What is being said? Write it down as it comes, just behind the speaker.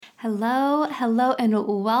Hello,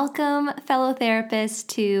 and welcome, fellow therapists,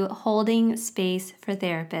 to Holding Space for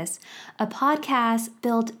Therapists, a podcast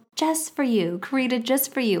built just for you, created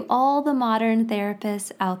just for you, all the modern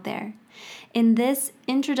therapists out there. In this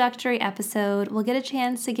introductory episode, we'll get a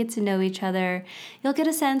chance to get to know each other. You'll get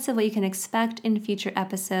a sense of what you can expect in future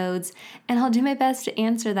episodes, and I'll do my best to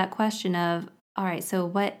answer that question of, all right, so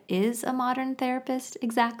what is a modern therapist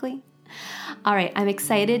exactly? All right, I'm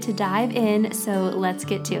excited to dive in, so let's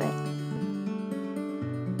get to it.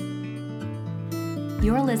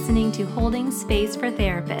 You're listening to Holding Space for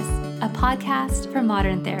Therapists, a podcast for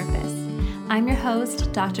modern therapists. I'm your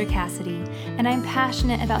host, Dr. Cassidy, and I'm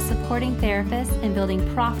passionate about supporting therapists in building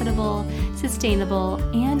profitable, sustainable,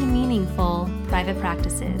 and meaningful private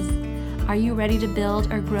practices. Are you ready to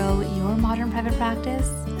build or grow your modern private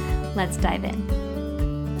practice? Let's dive in.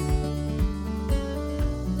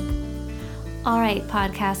 All right,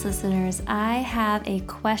 podcast listeners, I have a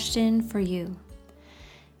question for you.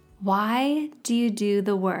 Why do you do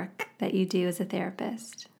the work that you do as a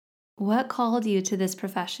therapist? What called you to this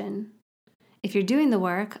profession? If you're doing the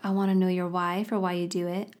work, I want to know your why for why you do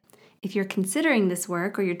it. If you're considering this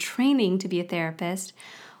work or you're training to be a therapist,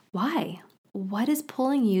 why? What is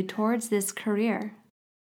pulling you towards this career?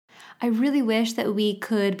 I really wish that we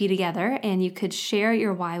could be together and you could share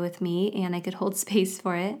your why with me and I could hold space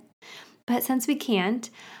for it. But since we can't,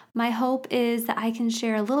 my hope is that I can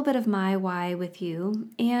share a little bit of my why with you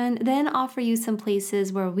and then offer you some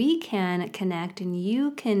places where we can connect and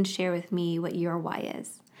you can share with me what your why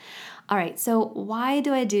is. All right, so why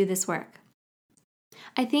do I do this work?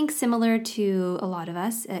 I think similar to a lot of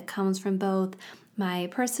us, it comes from both my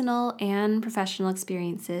personal and professional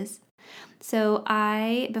experiences. So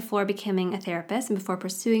before becoming a therapist and before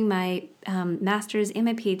pursuing my master's and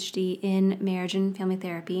my PhD in marriage and family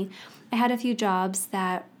therapy, I had a few jobs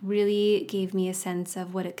that really gave me a sense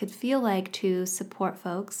of what it could feel like to support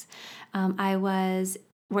folks. I was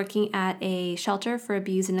working at a shelter for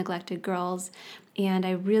abused and neglected girls, and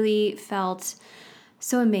I really felt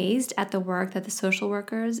so amazed at the work that the social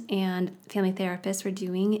workers and family therapists were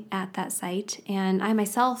doing at that site. And I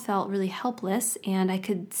myself felt really helpless, and I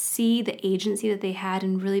could see the agency that they had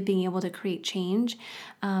in really being able to create change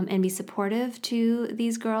and be supportive to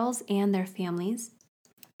these girls and their families.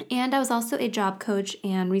 And I was also a job coach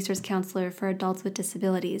and resource counselor for adults with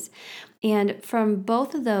disabilities. And from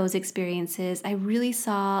both of those experiences, I really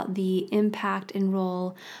saw the impact and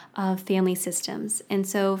role of family systems. And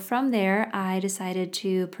so from there, I decided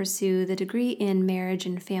to pursue the degree in marriage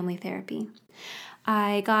and family therapy.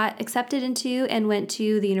 I got accepted into and went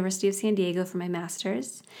to the University of San Diego for my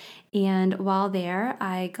master's. And while there,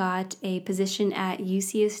 I got a position at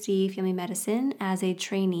UCSD Family Medicine as a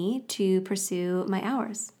trainee to pursue my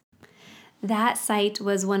hours. That site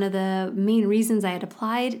was one of the main reasons I had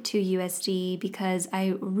applied to USD because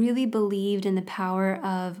I really believed in the power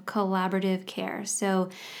of collaborative care. So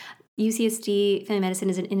UCSD Family Medicine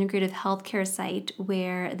is an integrative healthcare site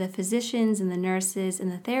where the physicians and the nurses and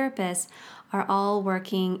the therapists are all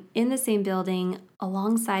working in the same building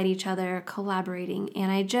alongside each other, collaborating.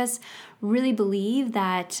 And I just really believe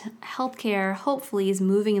that healthcare hopefully is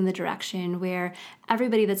moving in the direction where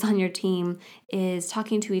everybody that's on your team is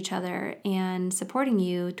talking to each other and supporting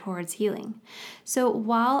you towards healing. So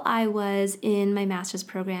while I was in my master's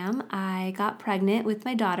program, I got pregnant with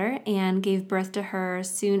my daughter and gave birth to her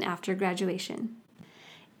soon after graduation.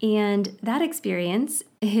 And that experience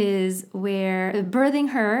is where birthing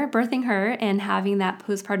her and having that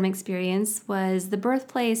postpartum experience was the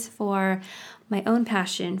birthplace for my own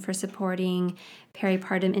passion for supporting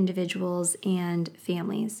peripartum individuals and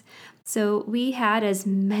families. So we had, as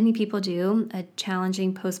many people do, a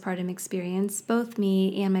challenging postpartum experience, both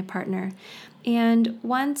me and my partner. And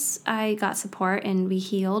once I got support and we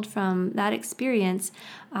healed from that experience,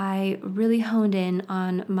 I really honed in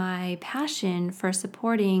on my passion for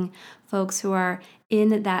supporting folks who are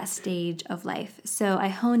in that stage of life. So I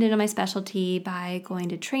honed in on my specialty by going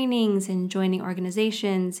to trainings and joining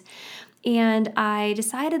organizations. And I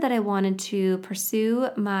decided that I wanted to pursue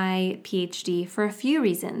my PhD for a few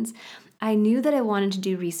reasons. I knew that I wanted to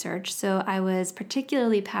do research, so I was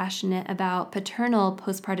particularly passionate about paternal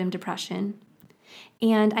postpartum depression.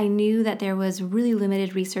 And I knew that there was really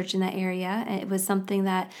limited research in that area. It was something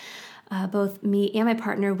that both me and my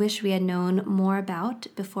partner wish we had known more about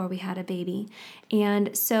before we had a baby.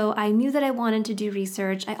 And so I knew that I wanted to do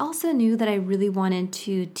research. I also knew that I really wanted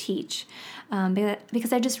to teach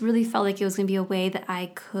because I just really felt like it was going to be a way that I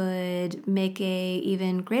could make a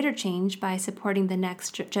even greater change by supporting the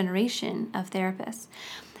next generation of therapists.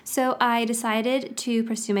 So I decided to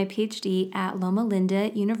pursue my PhD at Loma Linda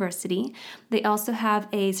University. They also have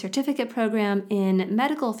a certificate program in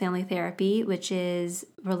medical family therapy, which is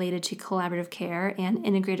related to collaborative care and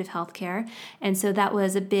integrative healthcare. And so that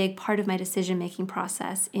was a big part of my decision-making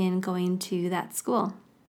process in going to that school.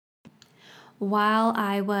 While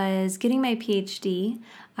I was getting my PhD,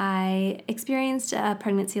 I experienced a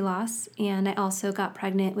pregnancy loss, and I also got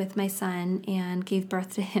pregnant with my son and gave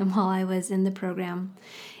birth to him while I was in the program.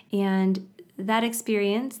 And that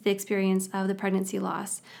experience, the experience of the pregnancy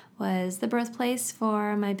loss, was the birthplace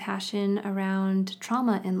for my passion around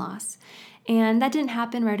trauma and loss. And that didn't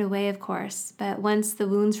happen right away, of course, but once the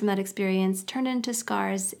wounds from that experience turned into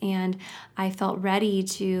scars and I felt ready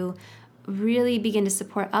to really begin to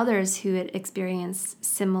support others who had experienced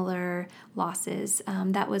similar losses,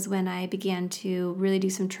 that was when I began to really do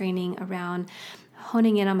some training around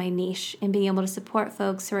honing in on my niche and being able to support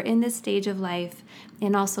folks who are in this stage of life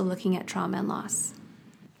and also looking at trauma and loss.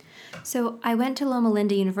 So I went to Loma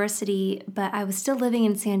Linda University, but I was still living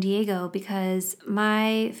in San Diego because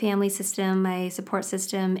my family system, my support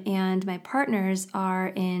system, and my partners are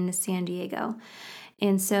in San Diego.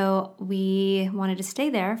 And so we wanted to stay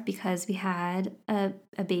there because we had a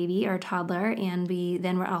baby or a toddler, and we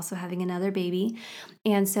then were also having another baby.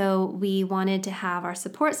 And so we wanted to have our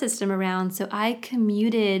support system around. So I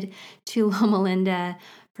commuted to Loma Linda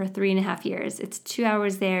for 3.5 years. It's 2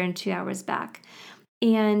 hours there and 2 hours back.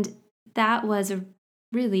 And that was a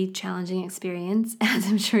really challenging experience, as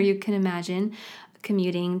I'm sure you can imagine.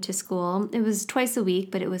 Commuting to school. It was twice a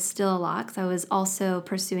week, but it was still a lot because I was also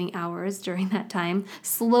pursuing hours during that time,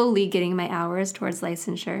 slowly getting my hours towards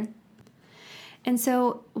licensure. And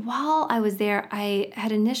so while I was there, I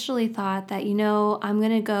had initially thought that, I'm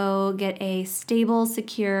going to go get a stable,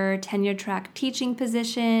 secure, tenure track teaching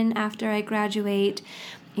position after I graduate.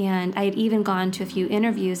 And I had even gone to a few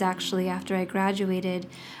interviews actually after I graduated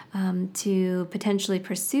to potentially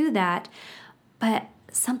pursue that. But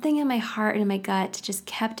something in my heart and in my gut just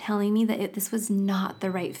kept telling me that this was not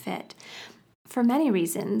the right fit for many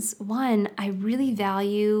reasons. One, I really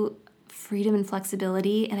value freedom and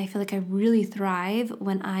flexibility, and I feel like I really thrive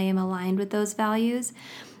when I am aligned with those values.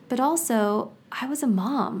 But also, I was a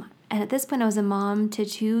mom, and at this point I was a mom to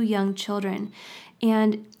 2 young children.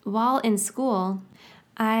 And while in school,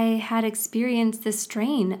 I had experienced the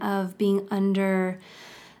strain of being under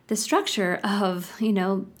the structure of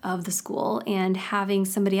the school and having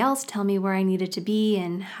somebody else tell me where I needed to be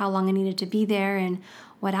and how long I needed to be there and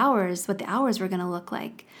what the hours were going to look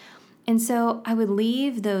like. And so I would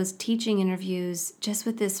leave those teaching interviews just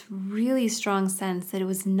with this really strong sense that it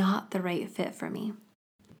was not the right fit for me.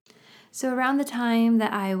 So around the time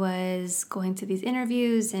that I was going to these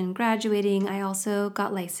interviews and graduating, I also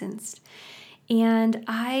got licensed. And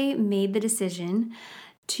I made the decision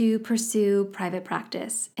to pursue private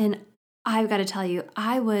practice. And I've got to tell you,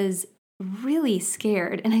 I was really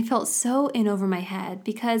scared and I felt so in over my head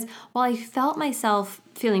because while I felt myself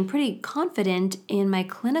feeling pretty confident in my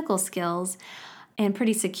clinical skills and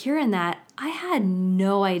pretty secure in that, I had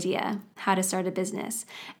no idea how to start a business.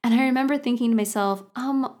 And I remember thinking to myself,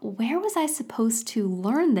 where was I supposed to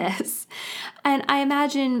learn this? And I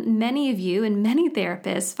imagine many of you and many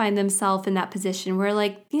therapists find themselves in that position where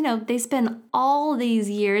they spend all these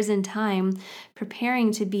years and time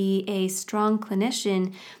preparing to be a strong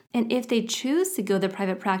clinician. And if they choose to go the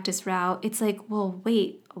private practice route, it's like, well,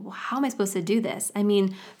 wait, how am I supposed to do this? I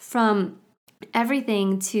mean, from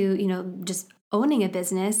everything to, just owning a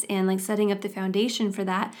business and setting up the foundation for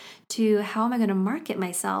that to how am I going to market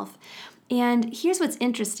myself? And here's what's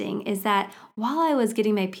interesting is that while I was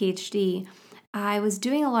getting my PhD, I was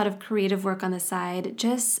doing a lot of creative work on the side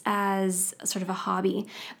just as sort of a hobby.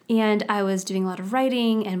 And I was doing a lot of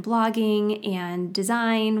writing and blogging and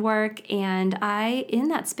design work. And I, in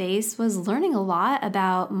that space, was learning a lot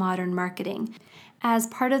about modern marketing. As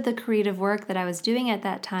part of the creative work that I was doing at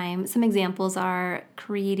that time, some examples are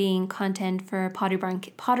creating content for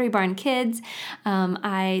Pottery Barn Kids.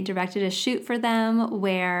 I directed a shoot for them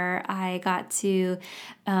where I got to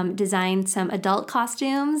design some adult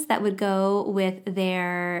costumes that would go with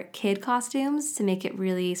their kid costumes to make it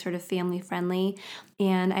really sort of family friendly.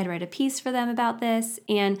 And I'd write a piece for them about this.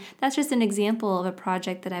 And that's just an example of a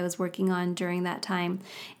project that I was working on during that time.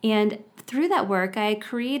 And through that work, I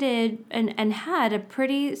created and had a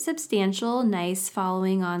pretty substantial, nice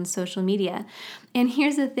following on social media. And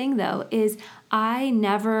here's the thing, though, is I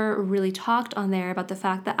never really talked on there about the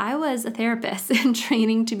fact that I was a therapist and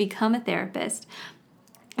training to become a therapist.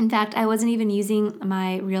 In fact, I wasn't even using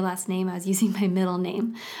my real last name. I was using my middle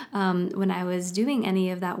name when I was doing any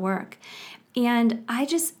of that work. And I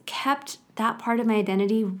just kept that part of my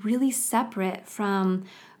identity really separate from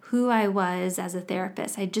who I was as a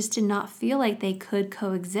therapist. I just did not feel like they could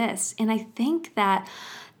coexist. And I think that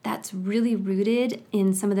that's really rooted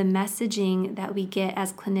in some of the messaging that we get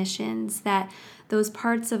as clinicians, that those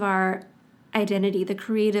parts of our identity, the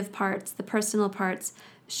creative parts, the personal parts,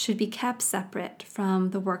 should be kept separate from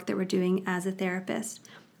the work that we're doing as a therapist.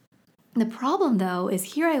 The problem, though,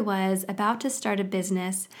 is here I was about to start a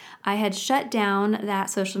business. I had shut down that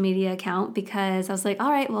social media account because I was like,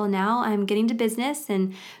 all right, well, now I'm getting to business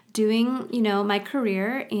and doing, my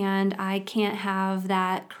career, and I can't have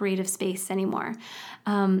that creative space anymore.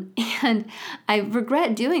 And I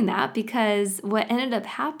regret doing that because what ended up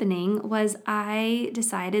happening was I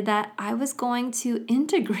decided that I was going to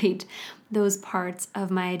integrate those parts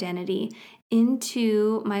of my identity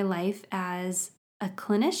into my life as a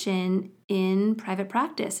clinician in private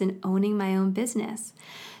practice and owning my own business.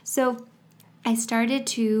 So I started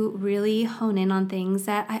to really hone in on things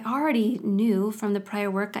that I already knew from the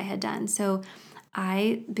prior work I had done. So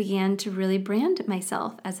I began to really brand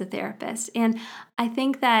myself as a therapist. And I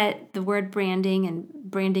think that the word branding and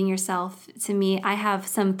branding yourself, to me, I have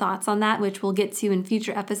some thoughts on that, which we'll get to in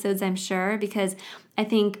future episodes, I'm sure, because I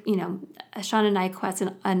think, Shauna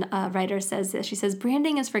Nyquist, a writer, says this. She says,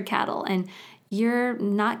 branding is for cattle, and you're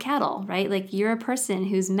not cattle, right? Like, you're a person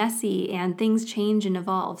who's messy and things change and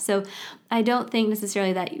evolve. So I don't think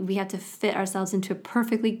necessarily that we have to fit ourselves into a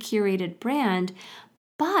perfectly curated brand,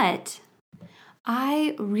 but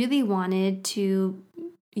I really wanted to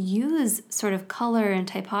use sort of color and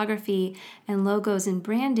typography and logos and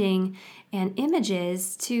branding and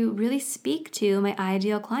images to really speak to my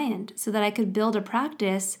ideal client so that I could build a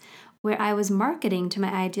practice where I was marketing to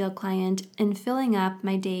my ideal client and filling up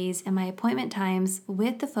my days and my appointment times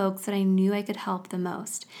with the folks that I knew I could help the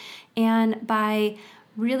most. And by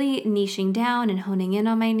really niching down and honing in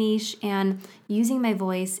on my niche and using my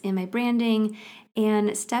voice in my branding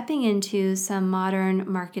and stepping into some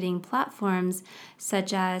modern marketing platforms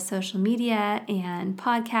such as social media and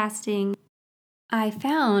podcasting, I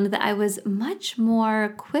found that I was much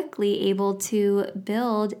more quickly able to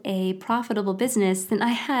build a profitable business than I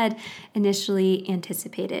had initially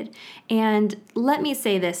anticipated. And let me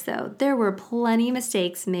say this, though, there were plenty of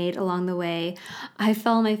mistakes made along the way. I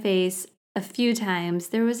fell on my face a few times.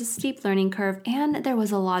 There was a steep learning curve, and there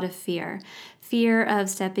was a lot of fear of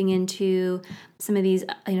stepping into some of these,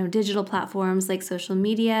 digital platforms like social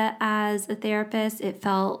media as a therapist. It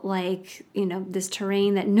felt like, this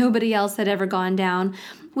terrain that nobody else had ever gone down,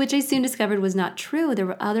 which I soon discovered was not true. There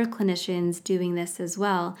were other clinicians doing this as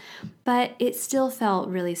well, but it still felt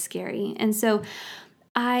really scary. And so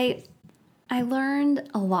I learned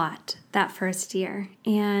a lot that first year.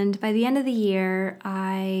 And by the end of the year,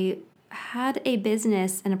 I had a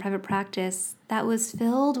business and a private practice that was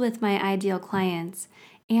filled with my ideal clients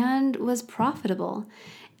and was profitable.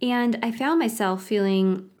 And I found myself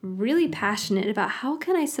feeling really passionate about how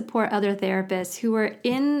can I support other therapists who were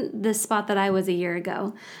in the spot that I was a year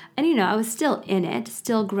ago. And, I was still in it,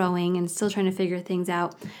 still growing and still trying to figure things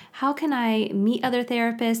out. How can I meet other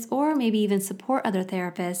therapists or maybe even support other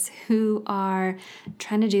therapists who are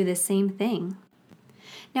trying to do the same thing?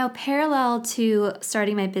 Now, parallel to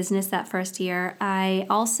starting my business that first year, I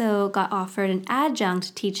also got offered an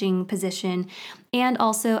adjunct teaching position, and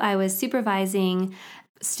also I was supervising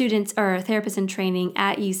students or therapists in training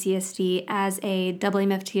at UCSD as a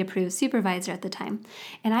AAMFT approved supervisor at the time.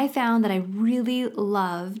 And I found that I really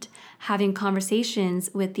loved having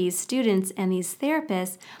conversations with these students and these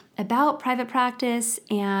therapists about private practice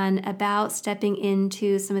and about stepping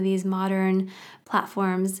into some of these modern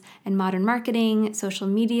platforms and modern marketing, social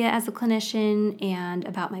media as a clinician, and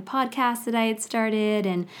about my podcast that I had started,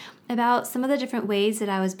 and about some of the different ways that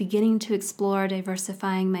I was beginning to explore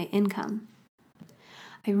diversifying my income.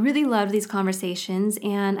 I really loved these conversations,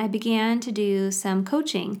 and I began to do some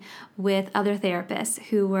coaching with other therapists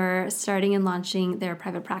who were starting and launching their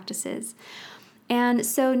private practices. And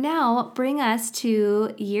so now, bring us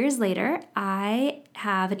to years later, I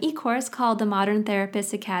have an e-course called the Modern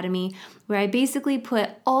Therapist Academy, where I basically put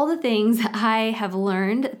all the things I have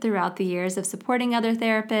learned throughout the years of supporting other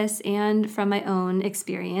therapists and from my own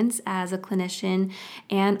experience as a clinician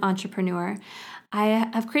and entrepreneur. I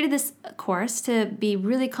have created this course to be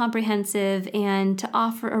really comprehensive and to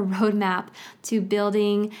offer a roadmap to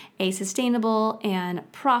building a sustainable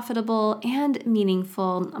and profitable and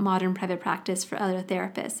meaningful modern private practice for other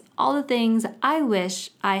therapists. All the things I wish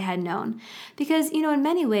I had known. Because, in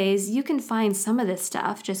many ways, you can find some of this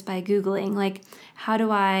stuff just by Googling, like, how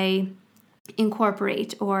do I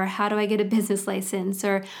incorporate, or how do I get a business license,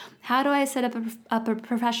 or how do I set up a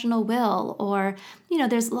professional will, or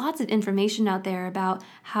there's lots of information out there about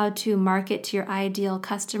how to market to your ideal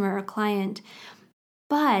customer or client.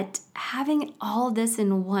 But having all of this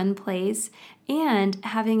in one place and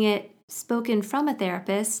having it spoken from a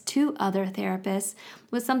therapist to other therapists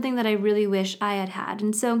was something that I really wish I had had.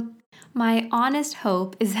 And so my honest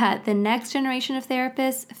hope is that the next generation of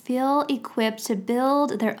therapists feel equipped to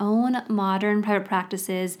build their own modern private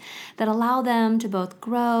practices that allow them to both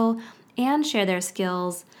grow and share their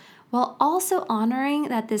skills, while also honoring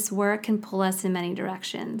that this work can pull us in many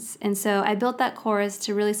directions. And so I built that course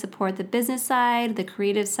to really support the business side, the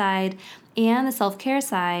creative side, and the self-care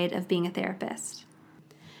side of being a therapist.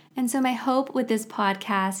 And so my hope with this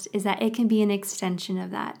podcast is that it can be an extension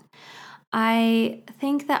of that. I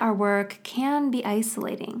think that our work can be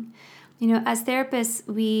isolating. As therapists,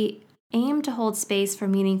 we aim to hold space for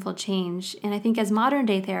meaningful change. And I think as modern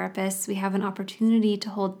day therapists, we have an opportunity to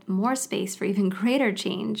hold more space for even greater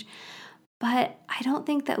change. But I don't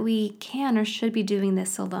think that we can or should be doing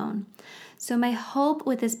this alone. So my hope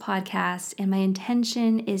with this podcast and my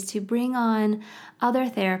intention is to bring on other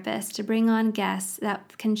therapists, to bring on guests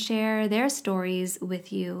that can share their stories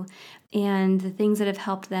with you and the things that have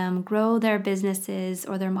helped them grow their businesses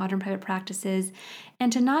or their modern private practices,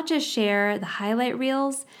 and to not just share the highlight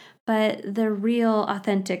reels, but the real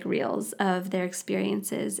authentic reels of their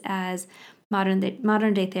experiences as modern day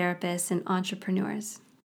therapists and entrepreneurs.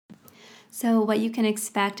 So what you can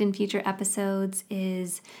expect in future episodes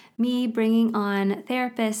is me bringing on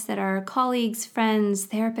therapists that are colleagues, friends,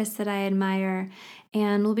 therapists that I admire,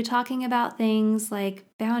 and we'll be talking about things like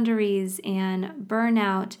boundaries and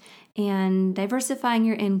burnout and diversifying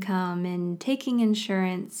your income and taking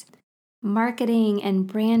insurance, marketing and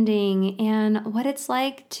branding, and what it's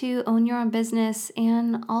like to own your own business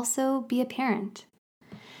and also be a parent.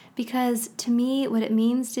 Because to me, what it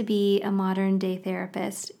means to be a modern day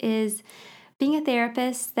therapist is being a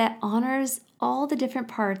therapist that honors all the different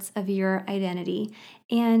parts of your identity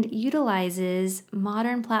and utilizes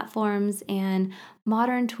modern platforms and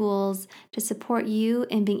modern tools to support you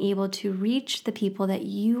in being able to reach the people that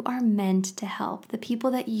you are meant to help, the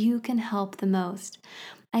people that you can help the most.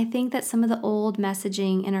 I think that some of the old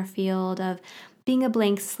messaging in our field of being a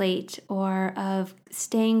blank slate or of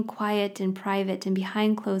staying quiet and private and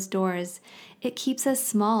behind closed doors, it keeps us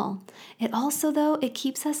small. It also, though, it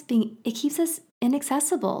keeps us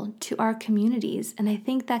inaccessible to our communities. And I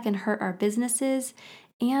think that can hurt our businesses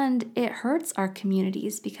and it hurts our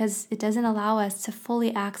communities because it doesn't allow us to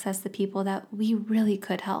fully access the people that we really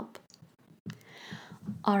could help.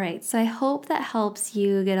 All right, so I hope that helps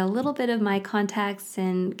you get a little bit of my context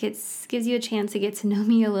and gives you a chance to get to know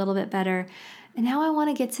me a little bit better. And now I want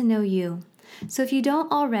to get to know you. So if you're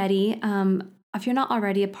not already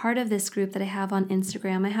a part of this group that I have on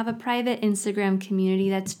Instagram, I have a private Instagram community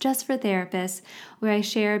that's just for therapists where I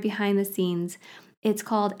share behind the scenes. It's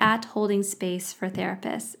called @HoldingSpace for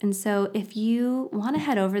Therapists. And so if you want to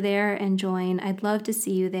head over there and join, I'd love to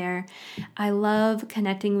see you there. I love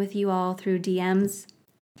connecting with you all through DMs.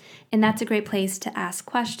 And that's a great place to ask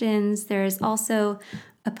questions. There's also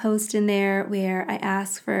a post in there where I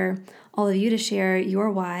ask for all of you to share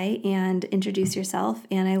your why and introduce yourself.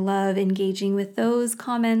 And I love engaging with those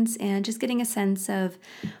comments and just getting a sense of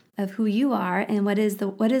who you are and what is the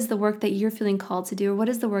work that you're feeling called to do, or what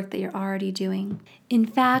is the work that you're already doing. In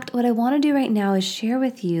fact, what I want to do right now is share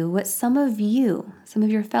with you what some of your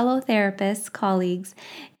fellow therapists, colleagues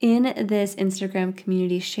in this Instagram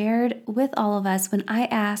community shared with all of us when I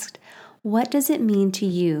asked, what does it mean to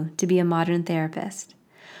you to be a modern therapist?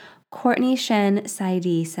 Courtney Shen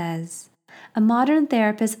Saidi says, a modern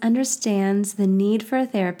therapist understands the need for a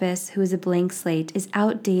therapist who is a blank slate is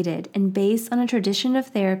outdated and based on a tradition of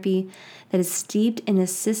therapy that is steeped in a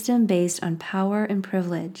system based on power and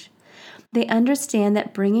privilege. They understand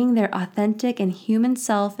that bringing their authentic and human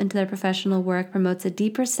self into their professional work promotes a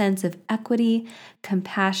deeper sense of equity,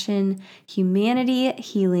 compassion, humanity,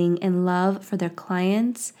 healing, and love for their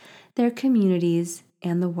clients, their communities,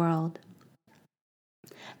 and the world.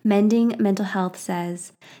 Mending Mental Health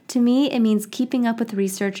says, to me, it means keeping up with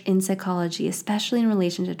research in psychology, especially in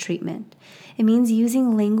relation to treatment. It means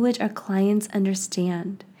using language our clients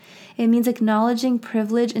understand. It means acknowledging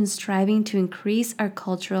privilege and striving to increase our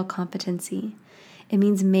cultural competency. It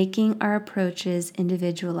means making our approaches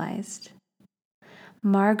individualized.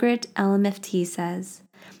 Margaret LMFT says,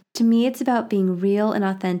 to me, it's about being real and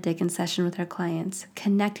authentic in session with our clients,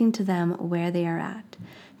 connecting to them where they are at,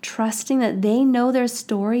 trusting that they know their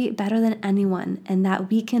story better than anyone and that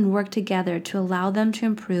we can work together to allow them to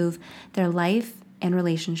improve their life and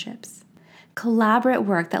relationships. Collaborate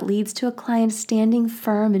work that leads to a client standing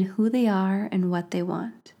firm in who they are and what they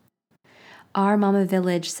want. Our Mama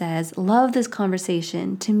Village says, love this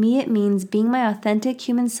conversation. To me, it means being my authentic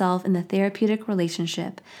human self in the therapeutic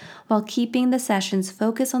relationship while keeping the sessions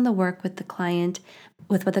focused on the work with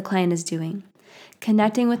what the client is doing.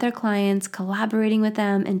 Connecting with their clients, collaborating with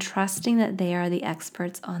them, and trusting that they are the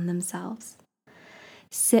experts on themselves.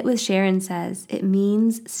 Sit with Sharon says, it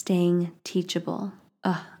means staying teachable.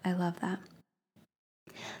 Oh, I love that.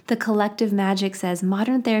 The Collective Magic says,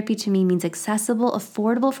 modern therapy to me means accessible,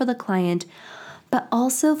 affordable for the client, but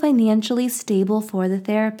also financially stable for the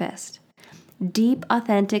therapist. Deep,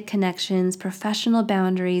 authentic connections, professional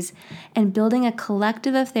boundaries, and building a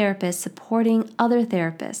collective of therapists supporting other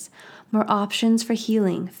therapists. More options for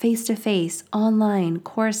healing, face-to-face, online,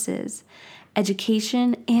 courses,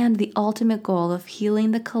 education, and the ultimate goal of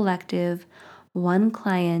healing the collective, one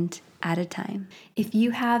client at a time. If you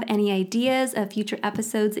have any ideas of future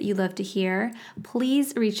episodes that you'd love to hear,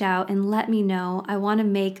 please reach out and let me know. I want to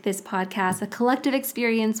make this podcast a collective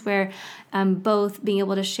experience where I'm both being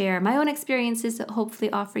able to share my own experiences that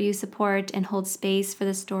hopefully offer you support and hold space for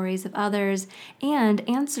the stories of others, and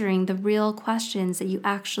answering the real questions that you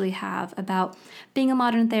actually have about being a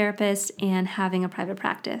modern therapist and having a private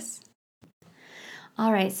practice.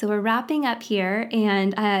 All right, so we're wrapping up here,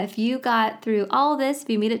 and if you got through all this, if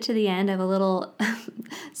you made it to the end, I have a little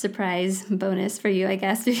surprise bonus for you, I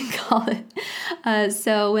guess you can call it.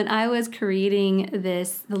 So when I was creating the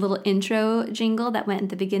little intro jingle that went at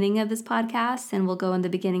the beginning of this podcast, and will go in the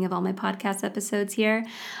beginning of all my podcast episodes here,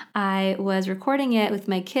 I was recording it with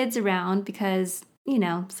my kids around because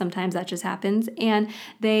sometimes that just happens. And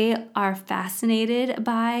they are fascinated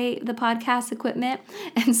by the podcast equipment.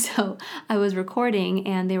 And so I was recording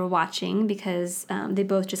and they were watching because they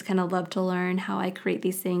both just kind of love to learn how I create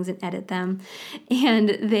these things and edit them.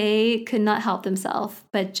 And they could not help themselves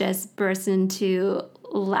but just burst into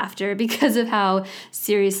laughter because of how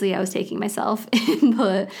seriously I was taking myself in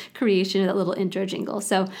the creation of that little intro jingle.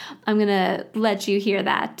 So I'm going to let you hear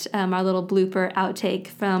that, our little blooper outtake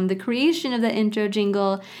from the creation of the intro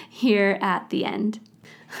jingle here at the end.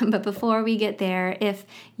 But before we get there, if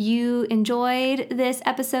you enjoyed this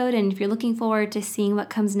episode and if you're looking forward to seeing what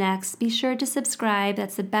comes next, be sure to subscribe.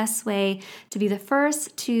 That's the best way to be the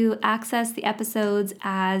first to access the episodes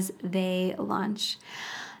as they launch.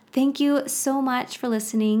 Thank you so much for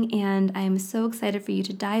listening, and I am so excited for you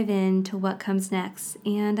to dive into what comes next.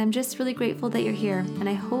 And I'm just really grateful that you're here, and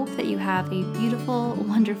I hope that you have a beautiful,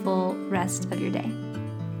 wonderful rest of your day.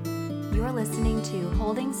 You're listening to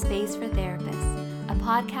Holding Space for Therapists, a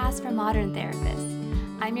podcast for modern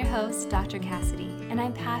therapists. I'm your host, Dr. Cassidy, and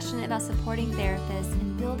I'm passionate about supporting therapists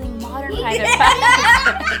and building modern private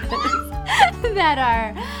practices that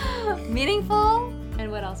are meaningful,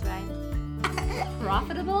 and what else, Ryan?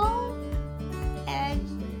 Profitable and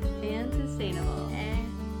sustainable.